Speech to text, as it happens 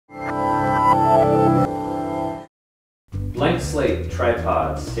Slate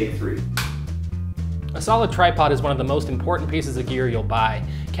tripods, take 3. A solid tripod is one of the most important pieces of gear you'll buy.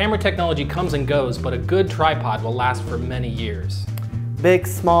 Camera technology comes and goes, but a good tripod will last for many years. Big,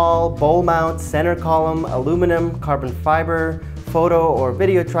 small, bowl mount, center column, aluminum, carbon fiber, photo or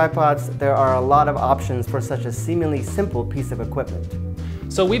video tripods, there are a lot of options for such a seemingly simple piece of equipment.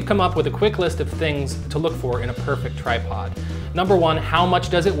 So we've come up with a quick list of things to look for in a perfect tripod. Number 1, how much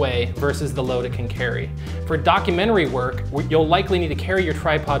does it weigh versus the load it can carry? For documentary work, you'll likely need to carry your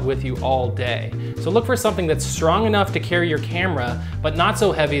tripod with you all day. So look for something that's strong enough to carry your camera, but not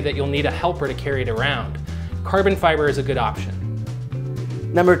so heavy that you'll need a helper to carry it around. Carbon fiber is a good option.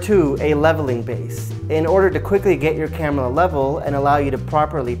 Number 2, a leveling base. In order to quickly get your camera level and allow you to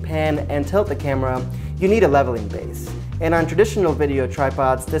properly pan and tilt the camera, you need a leveling base. And on traditional video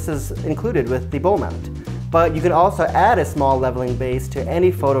tripods, this is included with the bowl mount. But you can also add a small leveling base to any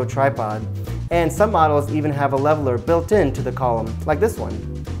photo tripod. And some models even have a leveler built into the column, like this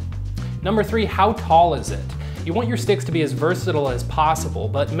one. Number 3, how tall is it? You want your sticks to be as versatile as possible,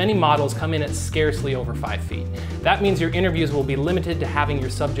 but many models come in at scarcely over 5 feet. That means your interviews will be limited to having your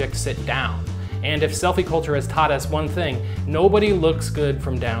subject sit down. And if selfie culture has taught us one thing, nobody looks good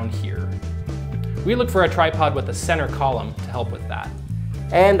from down here. We look for a tripod with a center column to help with that.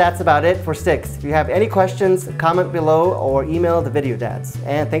 And that's about it for sticks. If you have any questions, comment below or email the video dads.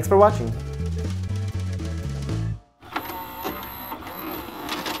 And thanks for watching.